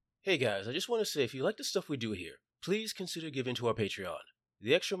Hey guys, I just want to say if you like the stuff we do here, please consider giving to our Patreon.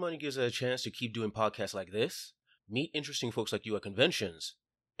 The extra money gives us a chance to keep doing podcasts like this, meet interesting folks like you at conventions,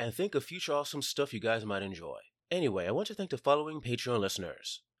 and think of future awesome stuff you guys might enjoy. Anyway, I want to thank the following Patreon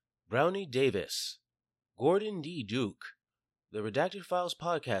listeners: Brownie Davis, Gordon D. Duke, the Redacted Files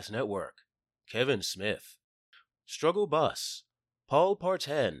Podcast Network, Kevin Smith, Struggle Bus, Paul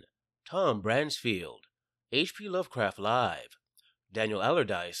Parten, Tom Bransfield, HP Lovecraft Live, Daniel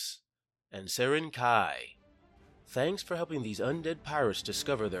Allardyce, and Seren Kai. Thanks for helping these undead pirates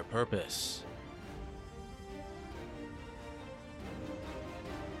discover their purpose.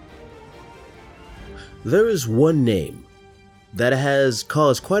 There is one name that has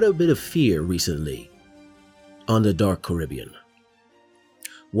caused quite a bit of fear recently on the Dark Caribbean.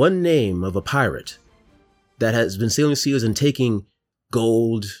 One name of a pirate that has been sailing seas and taking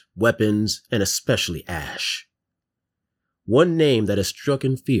gold, weapons, and especially ash. One name that has struck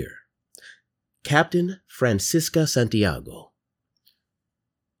in fear: Captain Francisca Santiago.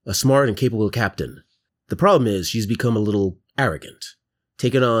 A smart and capable captain. The problem is she's become a little arrogant,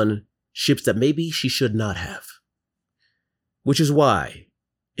 taking on ships that maybe she should not have. Which is why,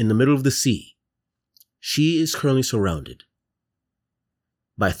 in the middle of the sea, she is currently surrounded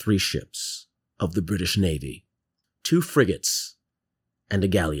by 3 ships of the British Navy, 2 frigates, and a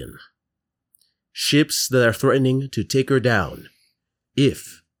galleon. Ships that are threatening to take her down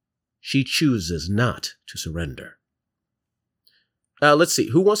if she chooses not to surrender. Let's see.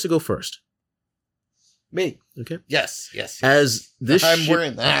 Who wants to go first? Me. Okay. Yes. As this I'm ship,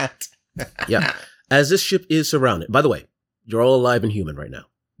 wearing that. yeah. As this ship is surrounded. By the way, you're all alive and human right now.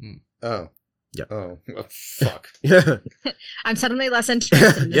 Oh. Yeah. Oh, fuck. Yeah. I'm suddenly less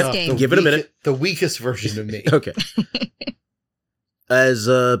interested in this game. Give it a minute. The weakest version of me. Okay. As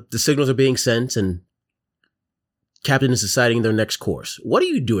the signals are being sent and Captain is deciding their next course, what are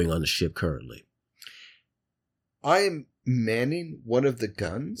you doing on the ship currently? I am manning one of the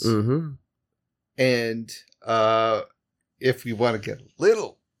guns. Mm-hmm. And if we want to get a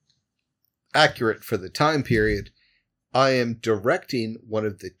little accurate for the time period, I am directing one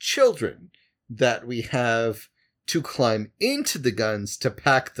of the children that we have to climb into the guns to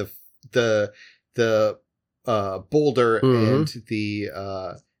pack the boulder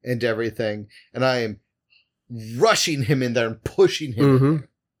and everything, and I am rushing him in there and pushing him in there.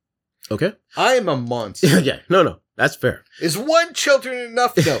 Okay. I am a monster. Yeah, no, that's fair. Is 1 children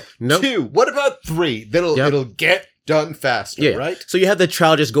enough? No. Nope. 2. What about 3? It'll get done faster, Yeah. right? So you have the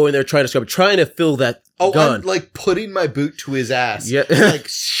child just going there trying to fill that gun. I'm like putting my boot to his ass. Yeah. Like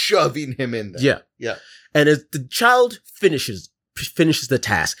shoving him in there. Yeah. And as the child finishes the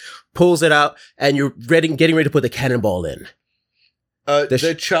task, pulls it out, and you're getting ready to put the cannonball in.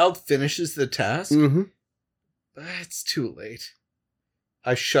 The child finishes the task. Mm-hmm. It's too late.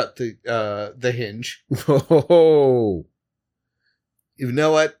 I shut the hinge. Oh. You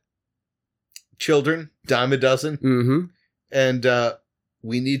know what? Children, dime a dozen. Mm-hmm. And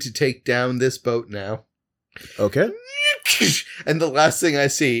we need to take down this boat now. Okay. And the last thing I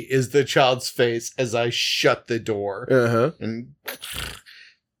see is the child's face as I shut the door. Uh-huh. And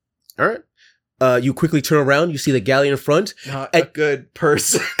all right. You quickly turn around. You see the galleon in front. Not a good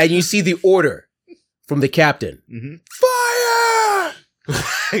person. And you see the order from the captain. Mm-hmm. Fire!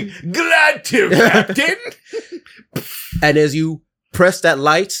 Glad to, Captain! And as you press that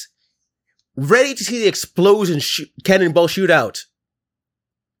light, ready to see the explosion cannonball shoot out,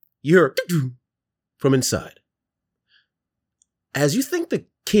 you hear from inside. As you think the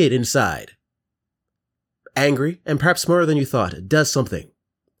kid inside, angry and perhaps smarter than you thought, does something,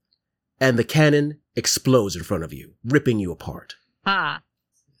 and the cannon explodes in front of you, ripping you apart. Ah.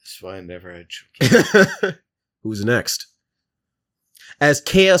 That's why I never had children. Who's next? As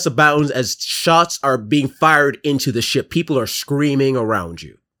chaos abounds, as shots are being fired into the ship, people are screaming around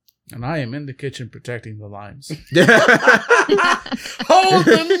you. And I am in the kitchen protecting the limes. Hold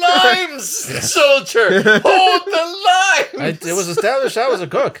the limes, soldier! Hold the limes! It was established I was a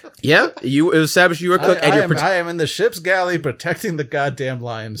cook. Yeah, it was established you were a cook. I am in the ship's galley protecting the goddamn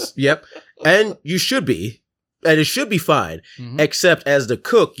limes. Yep. And you should be. And it should be fine. Mm-hmm. Except as the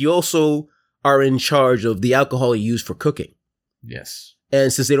cook, you also are in charge of the alcohol you use for cooking. Yes.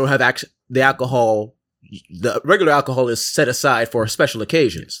 And since they don't have the alcohol, the regular alcohol is set aside for special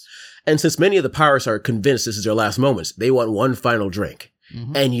occasions. And since many of the pirates are convinced this is their last moments, they want one final drink.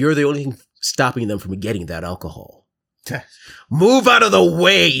 Mm-hmm. And you're the only thing stopping them from getting that alcohol. Move out of the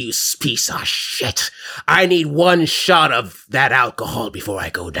way, you piece of shit. I need one shot of that alcohol before I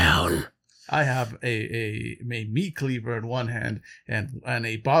go down. I have a meat cleaver in one hand and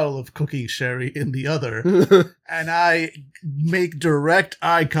a bottle of cooking sherry in the other, and I make direct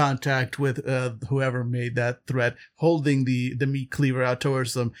eye contact with whoever made that threat, holding the meat cleaver out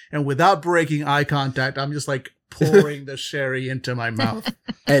towards them, and without breaking eye contact, I'm just like pouring the sherry into my mouth.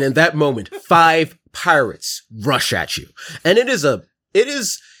 And in that moment, 5 pirates rush at you, and it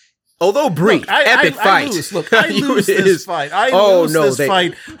is although brief, epic fight. I lose this fight. I lose this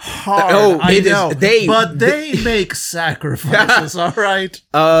fight hard. I know. But they make sacrifices, all right?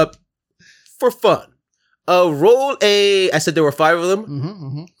 For fun. Roll I said there were 5 of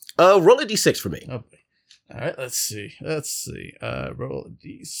them. Roll a d6 for me. Okay. All right, let's see. Roll a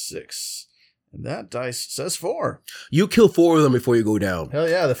d6. And that dice says 4. You kill 4 of them before you go down. Hell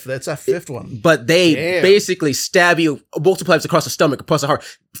yeah, that's a 5th one. But they basically stab you multiple times across the stomach, across the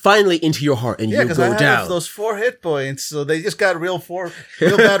heart, finally into your heart, and you go down. I have those 4 hit points, so they just got real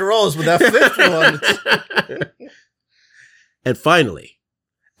bad rolls with that 5th one. And finally,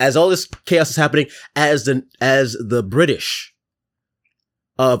 as all this chaos is happening, as the British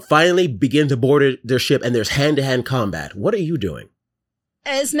finally begin to board their ship, and there's hand-to-hand combat, what are you doing?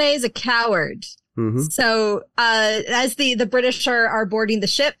 Esme is a coward. Mm-hmm. So as the British are boarding the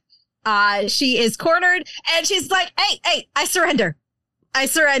ship, she is cornered and she's like, hey, I surrender.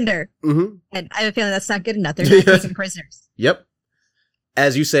 Mm-hmm. And I have a feeling that's not good enough. They're not taking prisoners. Yep.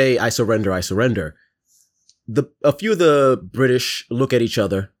 As you say, I surrender. A few of the British look at each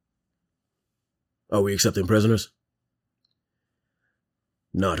other. Are we accepting prisoners?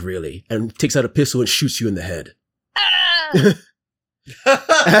 Not really. And takes out a pistol and shoots you in the head. Ah!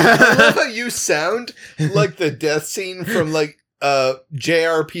 I love how you sound like the death scene from like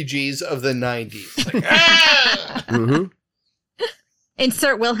JRPGs of the 90s. Like, ah! Mm-hmm.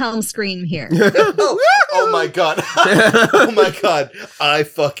 Insert Wilhelm scream here. oh my god. Oh my god. I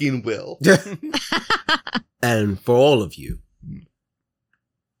fucking will. And for all of you,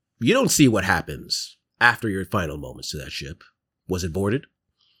 you don't see what happens after your final moments to that ship. Was it boarded?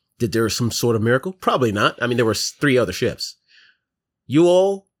 Did there some sort of miracle? Probably not. I mean, there were 3 other ships. You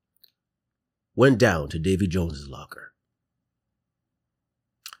all went down to Davy Jones's locker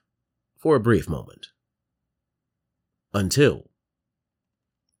for a brief moment until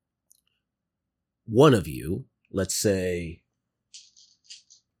one of you, let's say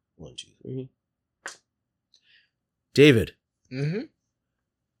 1, 2, 3, David,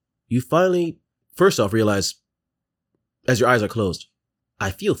 you finally, first off, realize as your eyes are closed,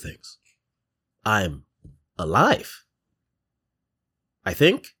 I feel things. I'm alive, I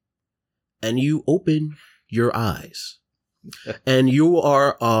think. And you open your eyes and you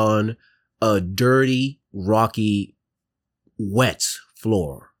are on a dirty, rocky, wet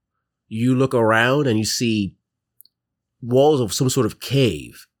floor. You look around and you see walls of some sort of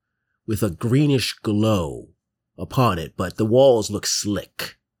cave with a greenish glow upon it, but the walls look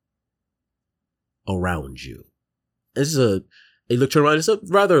slick around you. This is turn around, it's a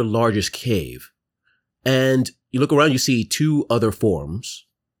rather largish cave. And you look around, you see 2 other forms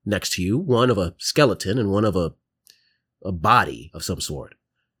next to you, one of a skeleton and one of a body of some sort.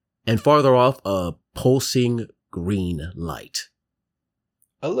 And farther off, a pulsing green light.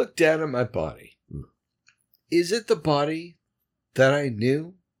 I look down at my body. Is it the body that I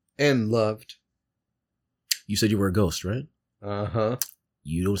knew and loved? You said you were a ghost, right? Uh-huh.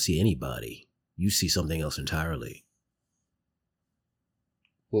 You don't see any body. You see something else entirely.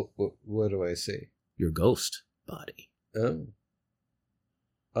 What do I see? Your ghost body. Oh.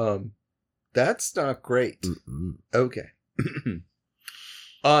 That's not great. Mm-mm. Okay.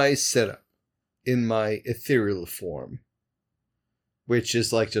 I sit up in my ethereal form, which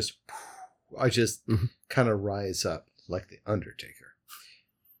is like I just kind of rise up like the Undertaker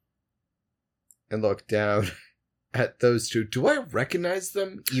and look down at those 2. Do I recognize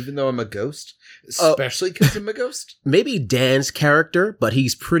them even though I'm a ghost? Especially because I'm a ghost? Maybe Dan's character, but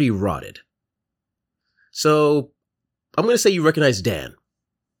he's pretty rotted. So I'm going to say you recognize Dan.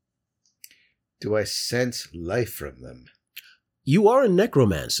 Do I sense life from them? You are a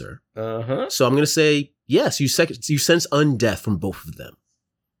necromancer. Uh-huh. So I'm going to say, yes, you sense undeath from both of them.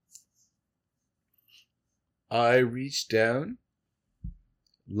 I reach down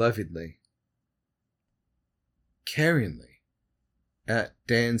lovingly, caringly at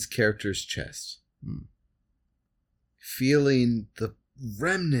Dan's character's chest, feeling the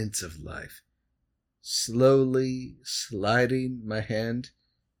remnants of life, slowly sliding my hand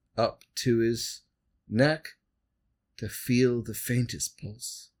up to his neck to feel the faintest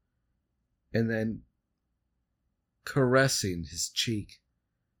pulse, and then caressing his cheek,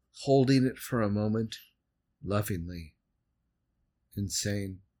 holding it for a moment lovingly, and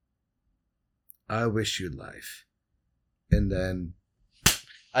saying, I wish you life. And then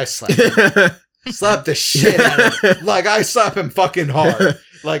I slap him. Slap the shit out of him. Like, I slap him fucking hard.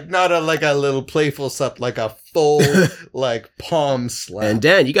 Like, not a little playful slap, like a full, like, palm slap. And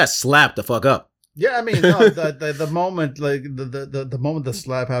Dan, you got slapped the fuck up. Yeah, I mean, no, the moment, like, the moment the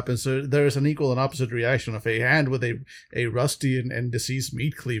slap happens, there is an equal and opposite reaction of a hand with a rusty and deceased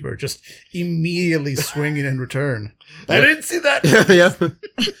meat cleaver just immediately swinging in return. I didn't see that.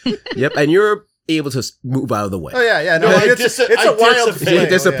 Yep. Yep, and you're able to move out of the way. Oh yeah, no, No, it's a wild flail.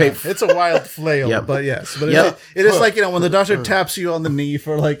 Dissipate. Yeah. It's a wild flail, Yep. but yes, but Yep. it is like, when the doctor taps you on the knee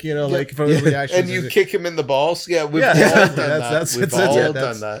for like for the reaction, And you kick him in the balls. Yeah, we've all Yeah. done that. We've That's all it.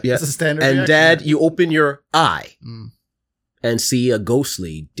 done that. Yeah. It's a standard. And reaction. Dad, you open your eye Mm. and see a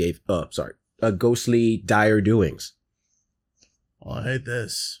ghostly dire doings. Oh, I hate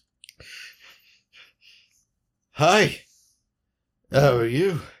this. Hi. How are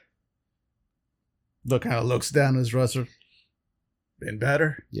you? Look how it looks down his dresser. Been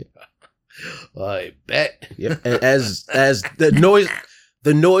better. I bet. Yep. And as the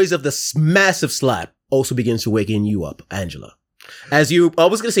noise of the massive slap also begins to waken you up, Angela. As you, I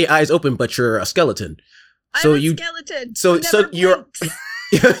was gonna say eyes open, but you're a skeleton. So I'm you, a skeleton. so who never you're,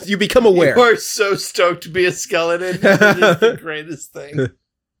 blinks. you become aware. You are so stoked to be a skeleton. It is the greatest thing.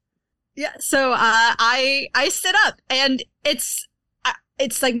 Yeah, so I sit up, and it's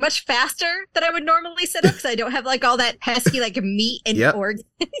like much faster than I would normally sit up because I don't have like all that pesky like meat and Yep. organs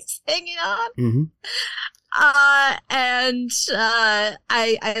hanging on. Mm-hmm. And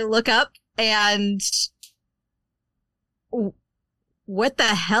I look up, and what the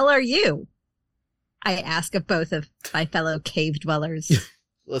hell are you? I ask of both of my fellow cave dwellers.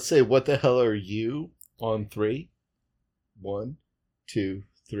 Let's say, what the hell are you on 3? 1, 2,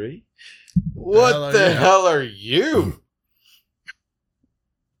 3. What the hell are you?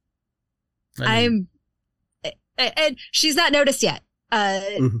 I'm, and she's not noticed yet.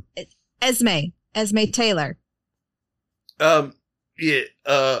 Esme Taylor. Yeah,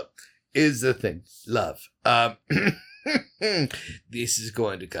 is the thing. Love. This is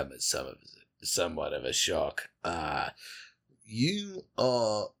going to come as somewhat of a shock. You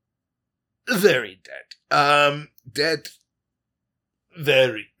are very dead. Dead.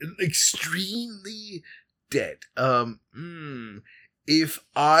 Very, extremely dead. If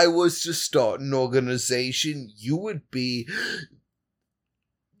I was to start an organization, you would be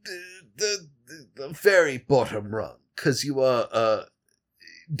the very bottom rung, because you are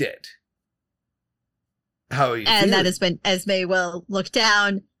dead. How are you And feeling? that is when Esme will look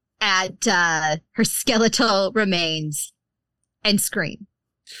down at her skeletal remains and scream.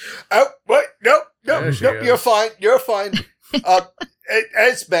 Oh, wait, nope, There she you're is. fine, you're fine.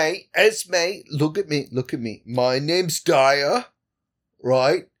 Esme, look at me. My name's Dyer,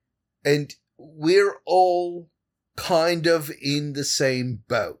 right? And we're all kind of in the same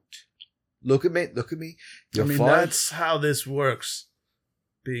boat. Look at me. You're fine. That's how this works.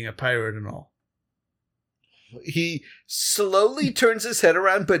 Being a pirate and all. He slowly turns his head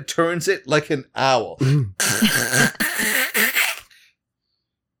around, but turns it like an owl.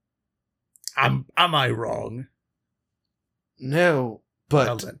 Am I wrong? No,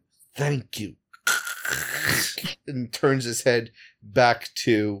 Well but then. thank you. And turns his head back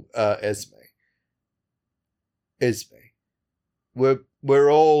to Esme. Esme,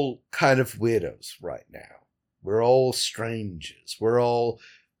 we're all kind of widows right now. We're all strangers. We're all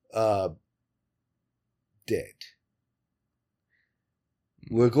dead.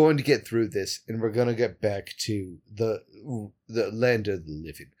 We're going to get through this, and we're going to get back to the land of the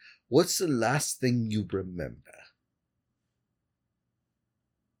living. What's the last thing you remember?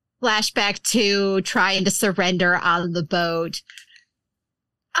 Flashback to trying to surrender on the boat.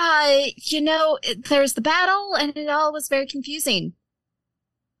 There's the battle, and it all was very confusing.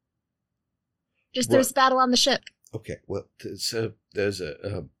 There's a battle on the ship. Okay, well, there's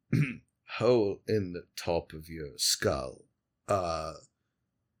a hole in the top of your skull.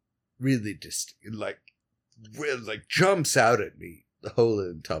 Really distinct, like jumps out at me. The hole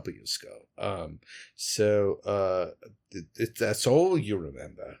in the top of your skull. That's all you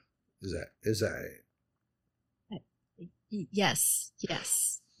remember. Is that it? Yes.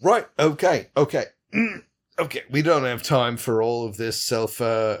 Right. Okay. Okay. We don't have time for all of this self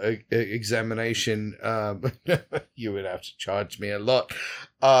examination. You would have to charge me a lot.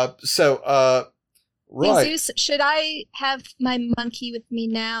 Right. Jesus, should I have my monkey with me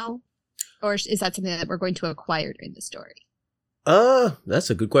now? Or is that something that we're going to acquire during the story? That's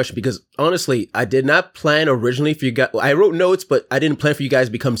a good question because honestly, I did not plan originally for you guys. I wrote notes, but I didn't plan for you guys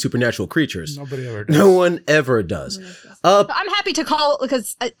to become supernatural creatures. Nobody ever does. No one ever does. I'm happy to call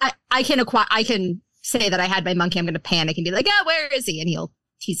because I can say that I had my monkey. I'm going to panic and be like, where is he? And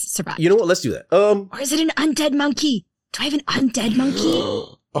he's survived. You know what? Let's do that. Or is it an undead monkey? Do I have an undead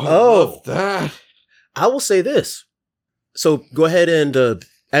monkey? I love that. I will say this. So go ahead and,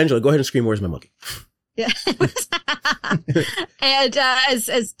 Angela, go ahead and scream, "Where's my monkey?" Yeah. And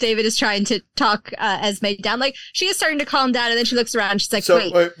as David is trying to talk Esme down, like she is starting to calm down, and then she looks around. And she's like, So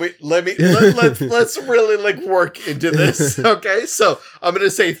 "Wait, let's really like work into this. Okay, so I'm gonna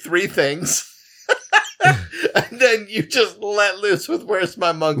say 3 things, and then you just let loose with "Where's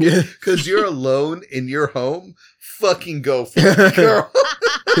my monkey?" Because you're alone in your home. Fucking go for it, girl.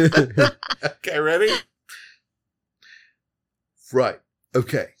 Okay, ready? Right.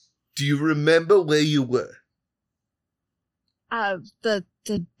 Okay. Do you remember where you were? the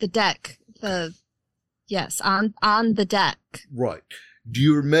deck, yes, on the deck." Right. Do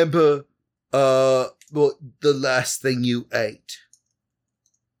you remember the last thing you ate?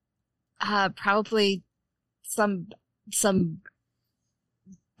 Probably some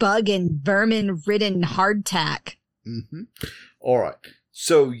bug and vermin ridden hardtack. Mm-hmm. All right.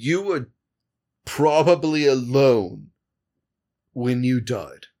 So you were probably alone when you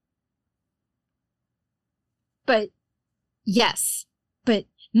died. But yes, but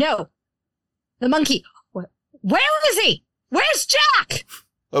no, the monkey. Where is he? Where's Jack?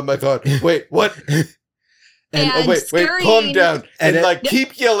 Oh my God! Wait, what? And wait, calm down, and then,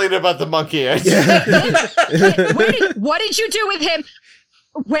 keep yelling about the monkey. What did you do with him?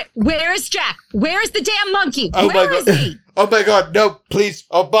 Where is Jack? Where is the damn monkey? Oh Where my is God. he? Oh my God! No, please!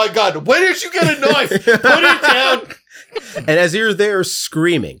 Oh my God! When did you get a knife? Put it down. And as you're there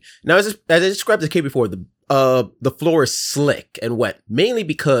screaming, now as I described this cave before, the floor is slick and wet, mainly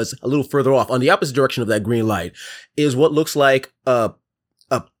because a little further off, on the opposite direction of that green light, is what looks like a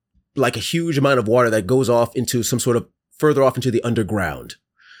huge amount of water that goes off into some sort of further off into the underground.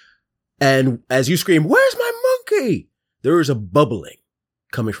 And as you scream, "Where's my monkey?" there is a bubbling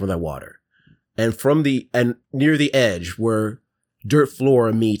coming from that water, and near the edge where dirt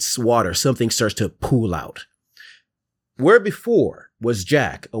floor meets water, something starts to pool out. Where before was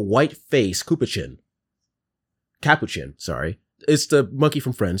Jack, a white-faced capuchin, sorry. It's the monkey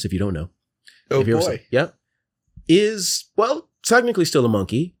from Friends, if you don't know. Oh boy. Yeah. Is, well, technically still a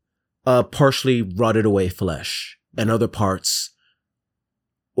monkey, partially rotted away flesh, and other parts,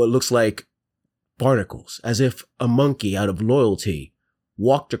 what looks like barnacles, as if a monkey, out of loyalty,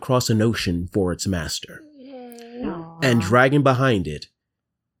 walked across an ocean for its master. Aww. And dragging behind it,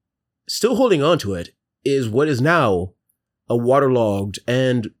 still holding on to it, is what is now a waterlogged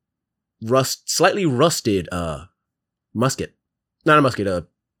and slightly rusted musket. Not a musket, a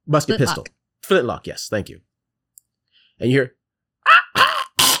musket pistol. Flintlock, yes, thank you. And you hear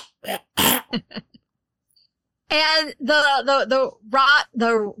and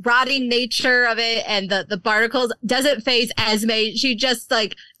the rotting nature of it and the barnacles doesn't faze Esme. She just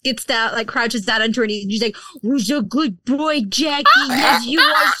like gets down, like crouches down onto her knees, and she's like, "Who's a good boy, Jackie? Yes, you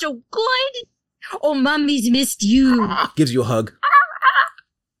are so good. Oh, mommy's missed you." gives you a hug.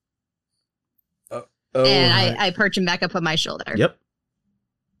 And I perch him back up on my shoulder. Yep.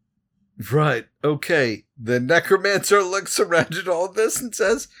 Right. Okay. The necromancer looks around at all this and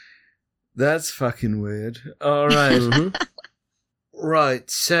says, "That's fucking weird." All right. Mhm. Right.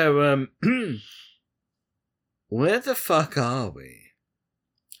 So, where the fuck are we?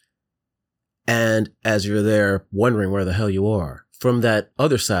 And as you're there wondering where the hell you are, from that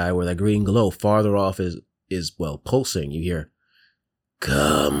other side where that green glow farther off is pulsing, you hear,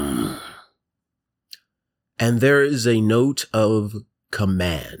 "Come." And there is a note of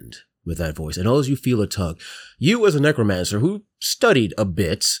command with that voice. And as you feel a tug, you as a necromancer who studied a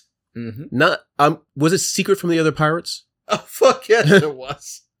bit, was it secret from the other pirates? Oh, fuck yes, it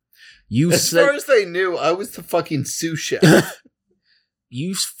was. As said, far as they knew, I was the fucking sous chef.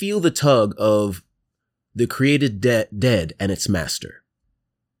 You feel the tug of the created dead and its master.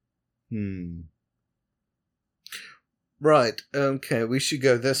 Right. Okay, we should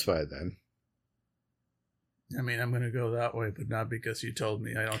go this way then. I mean, I'm going to go that way, but not because you told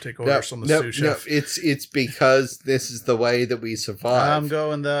me. I don't take orders from the sous chef. No, it's because this is the way that we survive. I'm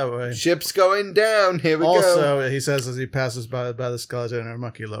going that way. Ship's going down. Here we go. Also, he says as he passes by the skeleton and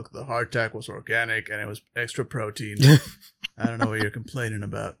monkey, "Look, the hardtack was organic and it was extra protein." I don't know what you're complaining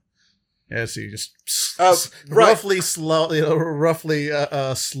about. Yes, he just roughly slopes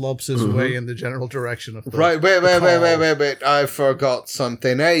his way in the general direction of the Right, wait. I forgot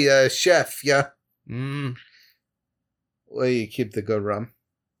something. Hey, chef, yeah? Where you keep the good rum?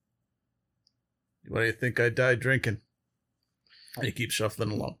 What do you think I died drinking? And he keeps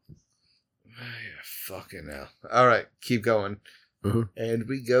shuffling along. Fucking hell. All right, keep going. Mm-hmm. And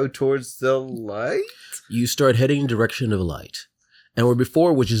we go towards the light? You start heading in the direction of the light. And where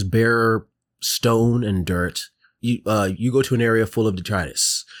before was just bare stone and dirt, you go to an area full of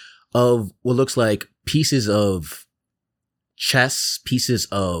detritus, of what looks like pieces of chests, pieces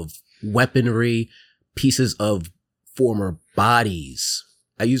of weaponry, pieces of former bodies.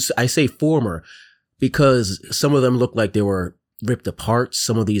 I say former because some of them look like they were ripped apart.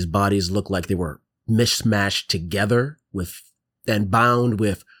 Some of these bodies look like they were mishmashed together and bound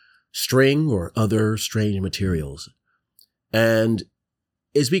with string or other strange materials. And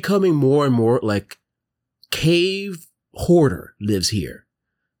it's becoming more and more like cave hoarder lives here.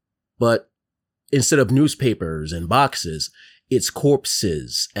 But instead of newspapers and boxes, it's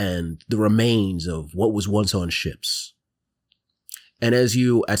corpses and the remains of what was once on ships. And as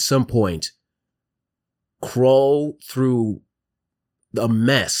you, at some point, crawl through a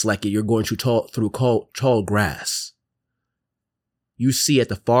mess like you're going through tall grass, you see at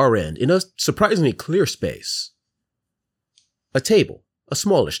the far end, in a surprisingly clear space, a table, a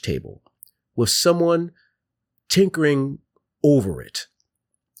smallish table, with someone tinkering over it.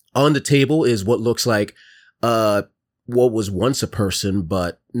 On the table is what looks like what was once a person,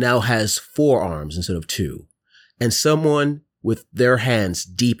 but now has 4 arms instead of 2. And someone with their hands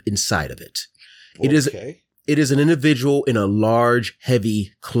deep inside of it. Okay. It is an individual in a large,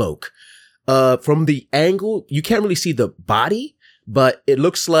 heavy cloak. From the angle, you can't really see the body, but it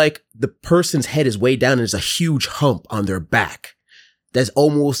looks like the person's head is way down and there's a huge hump on their back. That's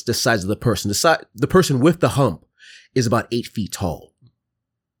almost the size of the person. The person with the hump is about 8 feet tall.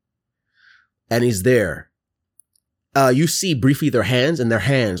 And he's there. You see briefly their hands, and their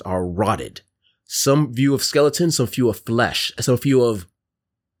hands are rotted. Some view of skeleton, some view of flesh, some view of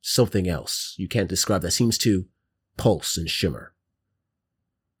something else you can't describe that seems to pulse and shimmer.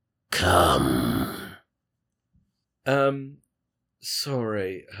 Come.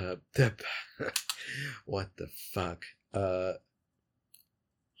 Sorry, what the fuck?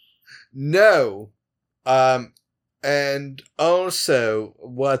 No. And also,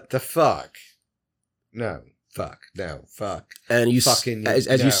 what the fuck? No, fuck, no, fuck. And you, fucking, as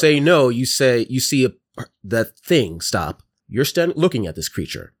no. you say no, you see that thing stop. You're standing looking at this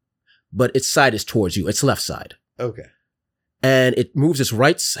creature, but its side is towards you, its left side. Okay. And it moves its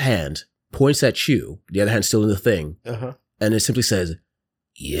right hand, points at you, the other hand still in the thing, and it simply says,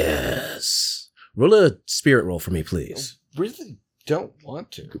 yes. Roll a spirit roll for me, please. I really don't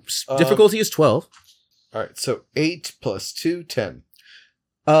want to. Difficulty is 12. All right, so 8 plus 2, 10.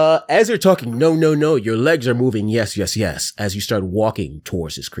 As you're talking, no, your legs are moving, yes, as you start walking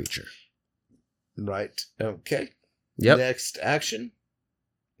towards this creature. Right, okay. Yep. Next action.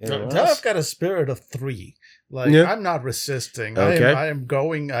 Now I've got a spirit of 3. Like, Yeah. I'm not resisting. Okay. I am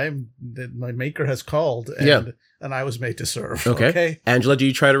going. My maker has called, and I was made to serve. Okay. Angela, do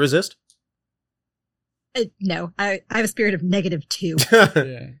you try to resist? No, I have a spirit of -2.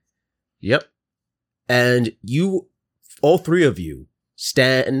 Yeah. Yep. And you, all 3 of you,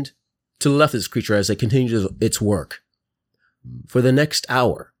 stand to the left of this creature as it continues its work for the next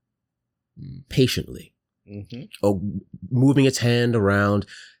hour, patiently, moving its hand around.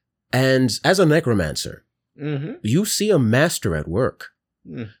 And as a necromancer, you see a master at work,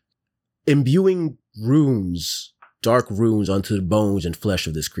 imbuing runes, dark runes onto the bones and flesh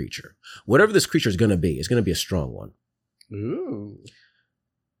of this creature. Whatever this creature is going to be, it's going to be a strong one. Ooh.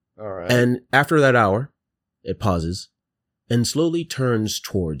 All right. And after that hour, it pauses and slowly turns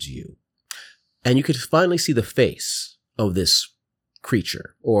towards you. And you could finally see the face of this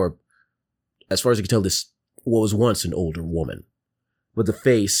creature, or as far as you can tell, this what was once an older woman. But the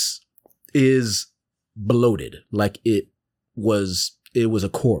face is bloated, like it was a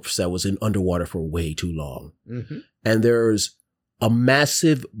corpse that was in underwater for way too long. And there's a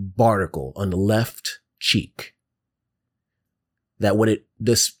massive barnacle on the left cheek that when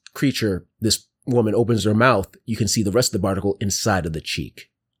this woman opens her mouth, you can see the rest of the barnacle inside of the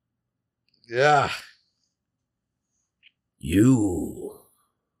cheek. Yeah. You.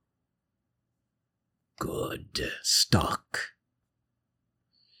 Good stock.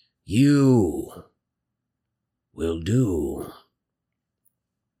 You will do.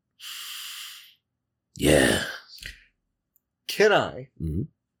 Yeah. Can I,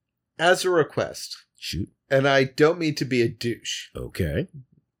 as a request, Shoot. and I don't mean to be a douche, Okay.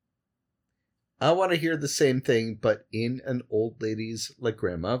 I want to hear the same thing, but in an old lady's, like,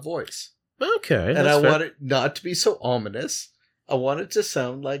 grandma voice. Okay. And I want it not to be so ominous. I want it to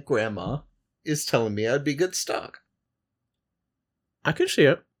sound like grandma is telling me I'd be good stock. I can see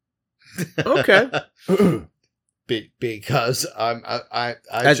it. Okay. Because I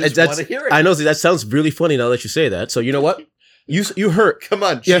just want to hear it. I know that sounds really funny now that you say that. So you know what? You hurt. Come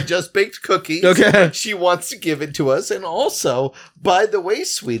on, she just baked cookies. Okay. She wants to give it to us. And also, by the way,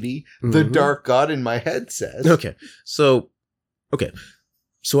 sweetie, the dark god in my head says. Okay. So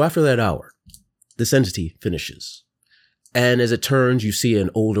after that hour, this entity finishes. And as it turns, you see an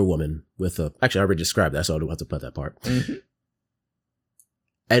older woman with actually, I already described that, so I don't have to put that part. Mm-hmm.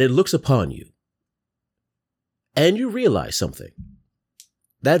 And it looks upon you. And you realize something.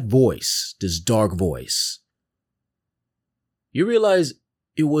 That voice, this dark voice, you realize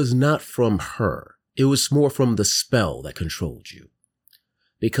it was not from her. It was more from the spell that controlled you.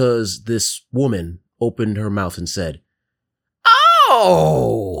 Because this woman opened her mouth and said,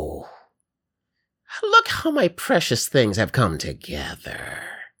 "Oh, look how my precious things have come together.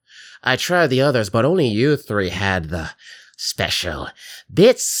 I tried the others, but only you three had the special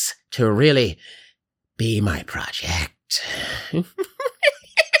bits to really be my project."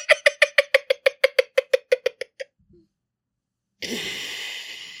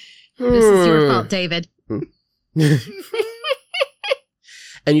 This is your fault, David.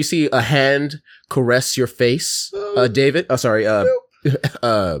 And you see a hand caress your face, David. Oh, sorry,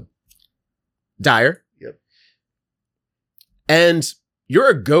 Dyer. Yep. And you're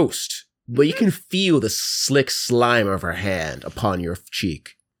a ghost, but you can feel the slick slime of her hand upon your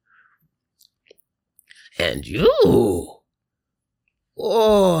cheek. And you,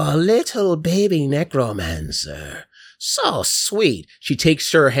 oh, little baby necromancer. So sweet. She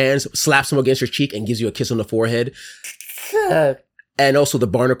takes her hands, slaps them against your cheek, and gives you a kiss on the forehead. And also the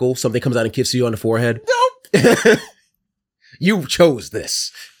barnacle, something comes out and kisses you on the forehead. Nope. You chose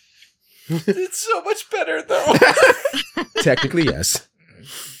this. It's so much better, though. Technically, yes.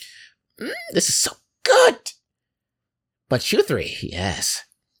 This is so good. But you three, yes.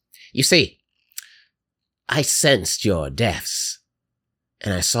 You see, I sensed your deaths,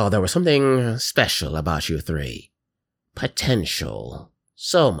 and I saw there was something special about you three. Potential.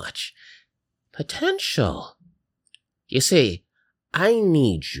 So much potential. You see, I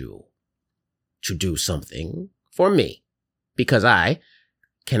need you to do something for me, because I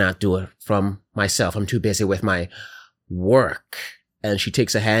cannot do it from myself. I'm too busy with my work. And she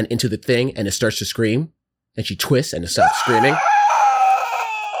takes a hand into the thing, and it starts to scream, and she twists, and it stops screaming.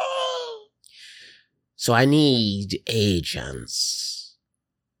 So I need agents.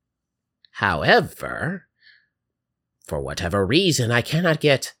 However, for whatever reason, I cannot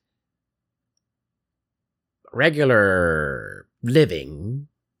get regular living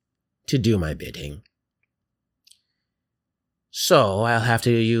to do my bidding. So I'll have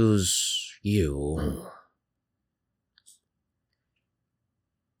to use you.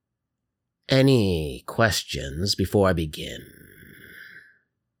 Any questions before I begin?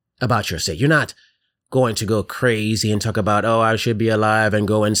 About your state. You're not going to go crazy and talk about, oh, I should be alive and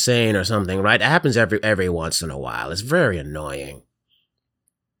go insane or something, right? It happens every once in a while. It's very annoying.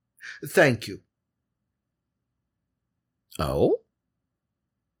 Thank you. Oh?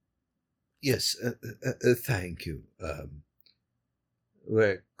 Yes, thank you.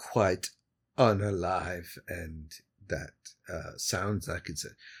 We're quite unalive, and that sounds like it's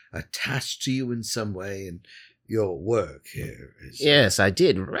attached to you in some way, and your work here is... Yes, I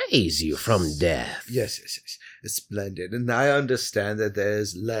did raise you from death. Yes. It's splendid. And I understand that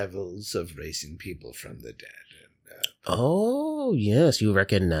there's levels of raising people from the dead. And, oh, yes, you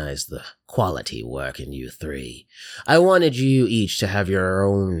recognize the quality work in you three. I wanted you each to have your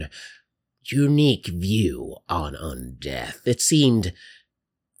own unique view on undeath. It seemed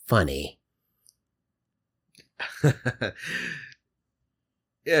funny.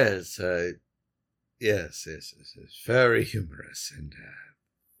 Yes, Yes, it's very humorous, and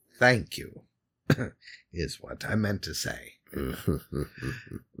thank you, is what I meant to say.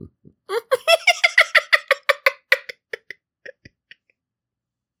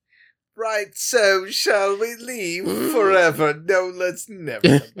 Right, so shall we leave forever? No, let's never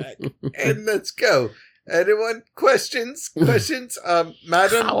come back. And let's go. Anyone? Questions?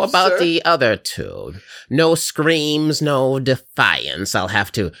 Madam? How about sir? the other two? No screams, no defiance. I'll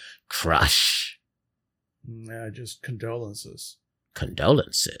have to crush. Yeah, just condolences.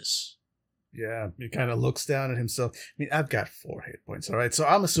 Condolences? Yeah, he kind of looks down at himself. I mean, I've got 4 hit points, all right? So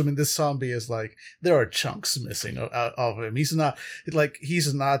I'm assuming this zombie is like, there are chunks missing of him. He's not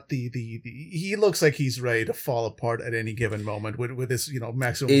the he looks like he's ready to fall apart at any given moment with his,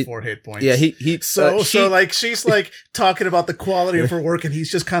 maximum 4 hit points. Yeah, she's like talking about the quality of her work, and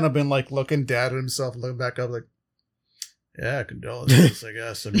he's just kind of been like looking down at himself, looking back up like, yeah, condolences, I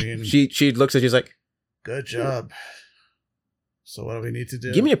guess. I mean, she looks at you, she's like, good job. So what do we need to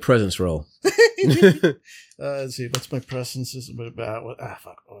do? Give me a presence roll. Let's see. What's my presence?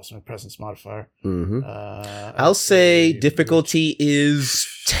 What's my presence modifier? Mm-hmm. I'll say difficulty is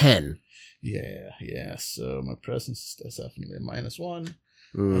 10. Yeah. So my presence is definitely a -1.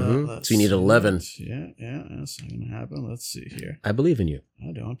 Mm-hmm. So you need 11. Yeah, that's not going to happen. Let's see here. I believe in you.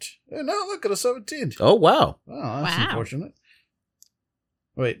 I don't. Oh, no, look at a 17. Oh, wow. Oh, that's unfortunate.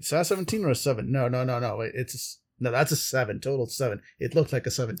 Wait, is that a 17 or a 7? No. Wait, that's a 7. Total 7. It looked like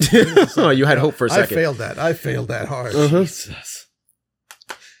a 17. Oh, you had hope for a second. I failed that hard. Jesus.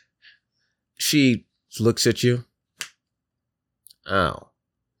 She looks at you. Oh,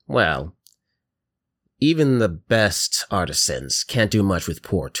 well, even the best artisans can't do much with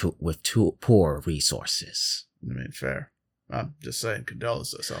poor resources. I mean, fair. I'm just saying,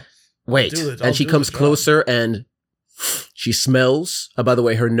 condolences. Wait, and she comes closer and she smells. By the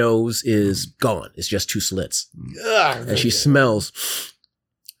way, her nose is gone. It's just 2 slits. And she smells.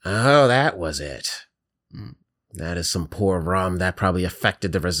 Oh, that was it. That is some poor rum. That probably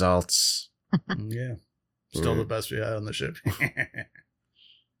affected the results. Yeah. Still the best we had on the ship.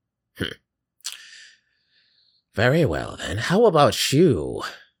 Very well, then. How about you?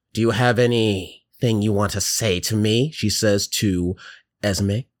 Do you have anything you want to say to me? She says to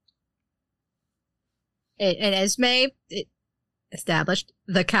Esme. And Esme established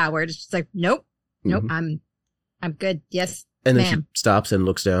the coward. She's like, nope, I'm good. Yes, and then ma'am. She stops and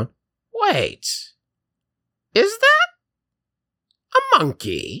looks down. Wait, is that a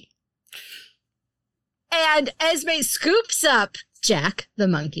monkey? And Esme scoops up Jack, the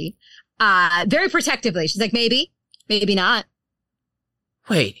monkey, very protectively. She's like, maybe not.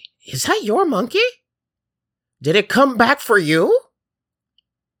 Wait, is that your monkey? Did it come back for you?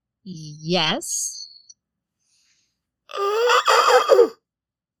 Yes.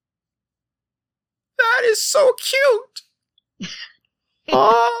 That is so cute.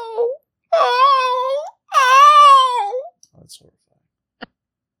 Oh. That's horrifying.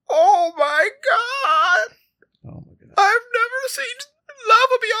 Oh my God. Oh my goodness. I've never seen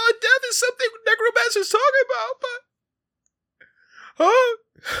lava beyond death is something necromancers talking about, but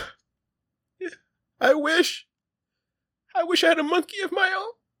I wish I had a monkey of my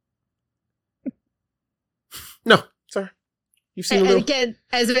own. No, sorry. You've seen And a little. again,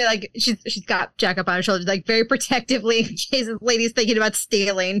 Esme, like, she's got Jack up on her shoulder, like, very protectively, in case the lady's thinking about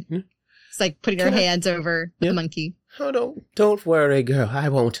stealing. Hmm? It's like putting her hands over the monkey. Oh, don't worry, girl. I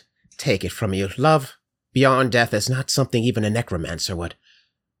won't take it from you. Love beyond death is not something even a necromancer would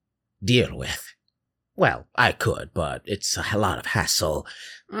deal with. Well, I could, but it's a lot of hassle.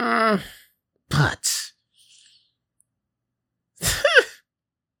 But...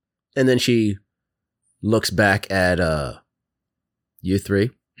 And then she looks back at, you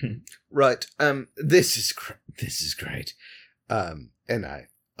three. Right. This is great. And I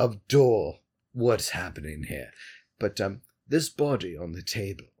adore what's happening here. But, this body on the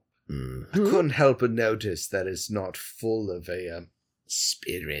table, I couldn't help but notice that it's not full of a,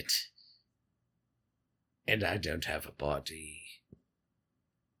 spirit. And I don't have a body.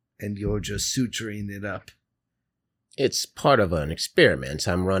 And you're just suturing it up. It's part of an experiment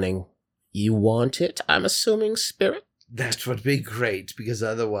I'm running. You want it, I'm assuming, spirit? That would be great, because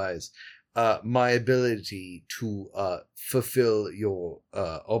otherwise, my ability to fulfill your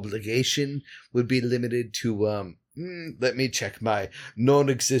obligation would be limited to, let me check my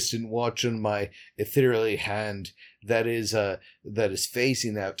non-existent watch on my ethereally hand that is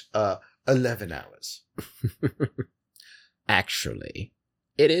facing out 11 hours. Actually,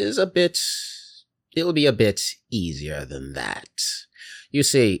 it'll be a bit easier than that. You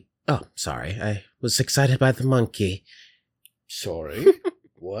see, oh, sorry, I was excited by the monkey. Sorry?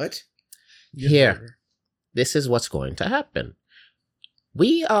 What? Here, this is what's going to happen.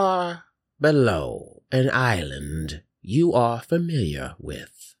 We are below an island you are familiar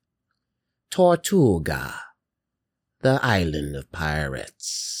with. Tortuga, the island of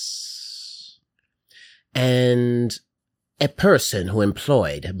pirates. And a person who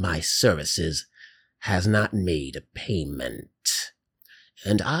employed my services has not made a payment.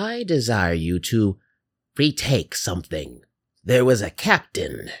 And I desire you to retake something. There was a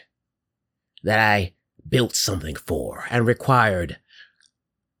captain that I built something for and required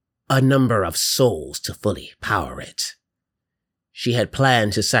a number of souls to fully power it. She had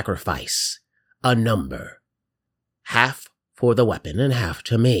planned to sacrifice a number, half for the weapon and half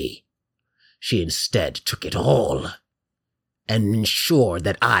to me. She instead took it all and ensured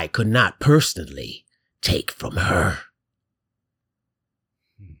that I could not personally take from her.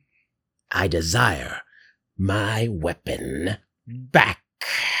 I desire my weapon back.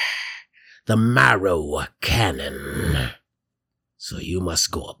 The marrow cannon. So you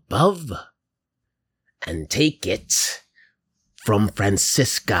must go above and take it from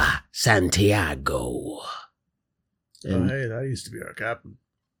Francisca Santiago. Oh, hey, that used to be our captain.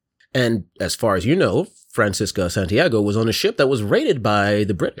 And as far as you know, Francisca Santiago was on a ship that was raided by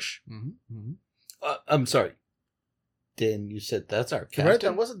the British. Mm-hmm. Mm-hmm. I'm sorry. Then you said that's our captain. Right,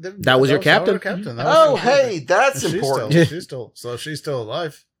 that was your captain? Oh, hey, that's important. She's still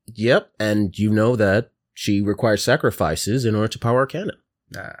alive. Yep, and you know that she requires sacrifices in order to power a cannon.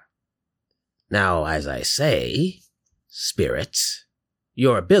 Nah. Now, as I say, spirits,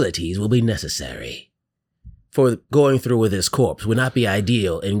 your abilities will be necessary. For going through with this corpse would not be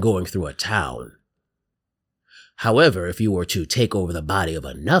ideal in going through a town. However, if you were to take over the body of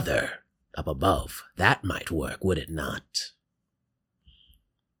another up above, that might work, would it not?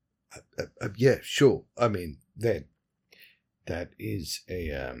 Yeah, sure. I mean, then that is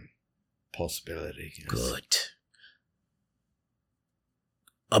a possibility. Yes. Good.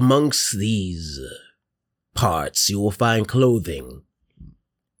 Amongst these parts, you will find clothing.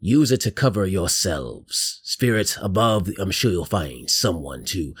 Use it to cover yourselves. Spirits above, I'm sure you'll find someone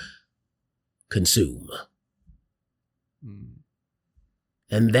to consume.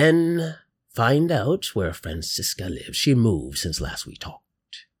 And then find out where Francisca lives. She moved since last we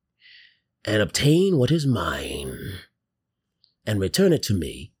talked. And obtain what is mine. And return it to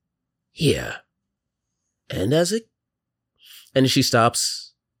me here. And and she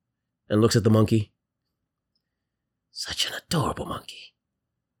stops and looks at the monkey. Such an adorable monkey.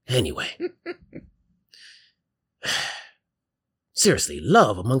 Anyway. Seriously,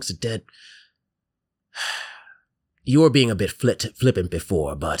 love amongst the dead. You were being a bit flippant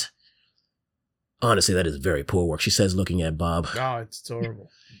before, but honestly, that is very poor work, she says, looking at Bob. No, it's horrible.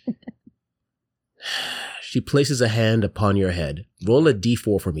 She places a hand upon your head. Roll a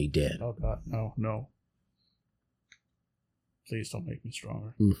d4 for me, Dan. Oh, God. No. Please don't make me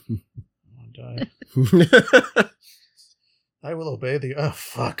stronger. I'll die. I will obey the... Oh,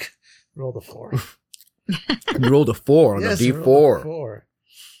 fuck. Roll the 4. You rolled a 4 on the d4. 4.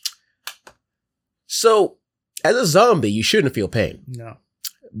 So, as a zombie, you shouldn't feel pain. No.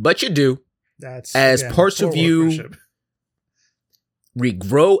 But you do. That's as parts of you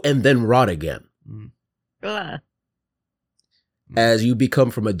regrow and then rot again. As you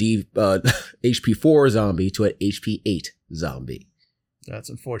become from a HP 4 zombie to an HP 8 zombie. That's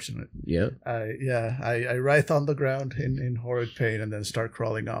unfortunate. Yeah. I writhe on the ground in horrid pain and then start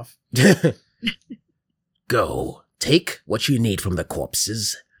crawling off. Go. Take what you need from the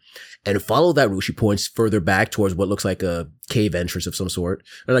corpses and follow that route. She points further back towards what looks like a cave entrance of some sort.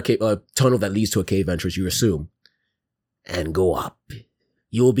 Or a tunnel that leads to a cave entrance, you assume. And go up.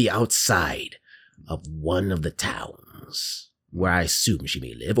 You will be outside of one of the towns where I assume she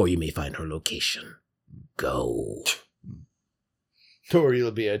may live, or you may find her location. Go. Or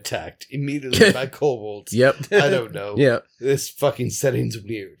you'll be attacked immediately by kobolds. Yep. I don't know. Yeah. This fucking setting's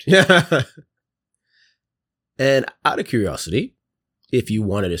weird. Yeah. And out of curiosity, if you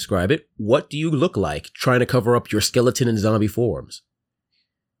want to describe it, what do you look like trying to cover up your skeleton and zombie forms?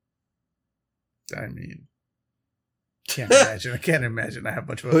 I mean, I can't imagine. I have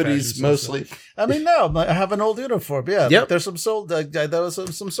much of a hoodies mostly. I mean, no, I have an old uniform. Yeah, yep. Like there's some there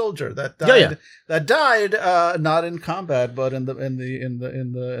was some soldier that died. That died not in combat, but in the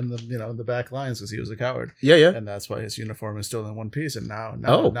back lines because he was a coward. Yeah. And that's why his uniform is still in one piece. And now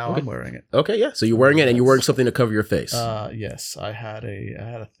okay. I'm wearing it. Okay, yeah. So you're wearing it, and you're wearing something to cover your face. Yes, I had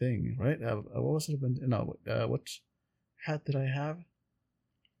a thing, right? What was it? No, what hat did I have?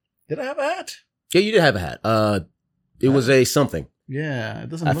 Did I have a hat? Yeah, you did have a hat. It was a something. Yeah, it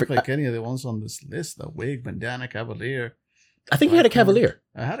doesn't look like any of the ones on this list. The wig, bandana, cavalier. I think you had a cavalier.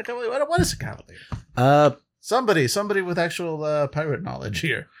 I had a cavalier. What is a cavalier? Somebody with actual pirate knowledge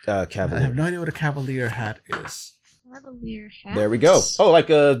here. Cavalier. I have no idea what a cavalier hat is. Cavalier hat. There we go. Oh,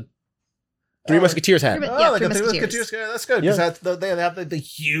 like a Three Musketeers hat. Like a Three Musketeers. Yeah, that's good. Because they have the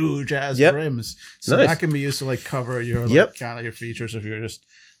huge ass brims. So that can be used to like cover your kind of your features if you're just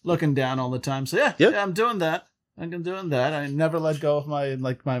looking down all the time. So yeah, I'm doing that. I'm doing that. I never let go of my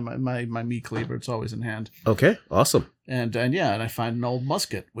meat cleaver. It's always in hand. Okay, awesome. And I find an old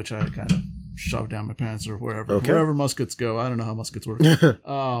musket, which I kind of shove down my pants or wherever muskets go. I don't know how muskets work.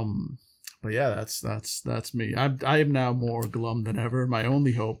 But yeah, that's me. I am now more glum than ever. My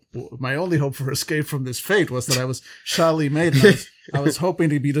only hope for escape from this fate was that I was shallowly made. I was hoping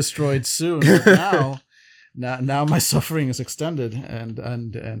to be destroyed soon. But now my suffering is extended, and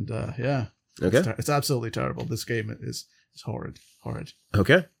yeah. Okay. It's absolutely terrible. This game is horrid.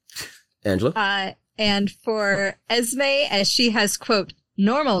 Okay. Angela? And for Esme, as she has, quote,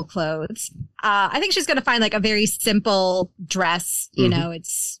 normal clothes. I think she's going to find like a very simple dress. You know,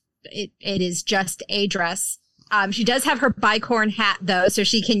 it is just a dress. She does have her bicorn hat though, so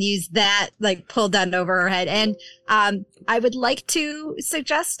she can use that like pulled down over her head. And I would like to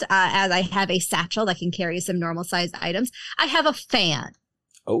suggest, as I have a satchel that can carry some normal sized items, I have a fan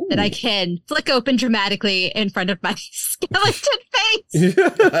that I can flick open dramatically in front of my skeleton face.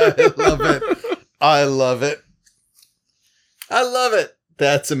 I love it. I love it. I love it.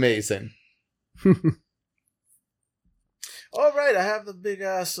 That's amazing. All right, I have the big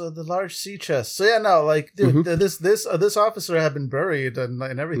ass, the large sea chest. So yeah, no, like dude, this officer had been buried and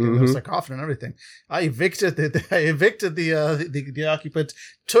everything. There was a coffin and everything. I evicted the occupant,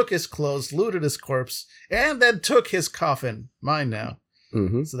 took his clothes, looted his corpse, and then took his coffin. Mine now.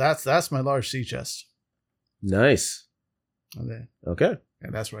 So that's my large sea chest. Nice. Okay.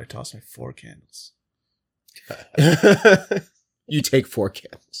 And that's where I toss my 4 candles. You take 4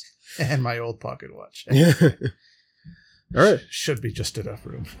 candles. And my old pocket watch. All right. Should be just enough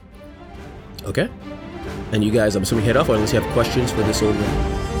room. Okay. And you guys, I'm assuming head off, or unless you have questions for this old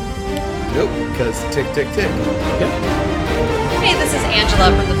one. Nope, because tick, tick, tick. Okay. Hey, this is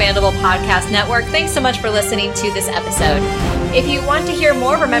Angela from the Fandible Podcast Network. Thanks so much for listening to this episode. If you want to hear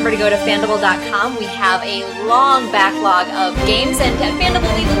more, remember to go to fandible.com. We have a long backlog of games, and at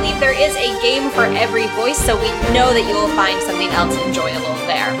Fandible, we believe there is a game for every voice, so we know that you will find something else enjoyable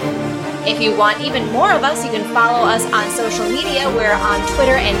there. If you want even more of us, you can follow us on social media. We're on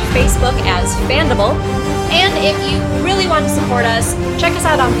Twitter and Facebook as Fandible. And if you really want to support us, check us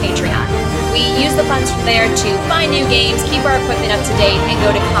out on Patreon. We use the funds from there to buy new games, keep our equipment up to date, and go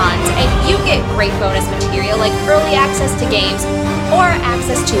to cons. And you get great bonus material like early access to games or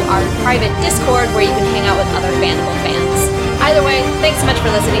access to our private Discord where you can hang out with other Fandible fans. Either way, thanks so much for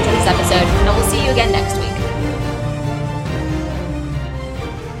listening to this episode, and we'll see you again next week.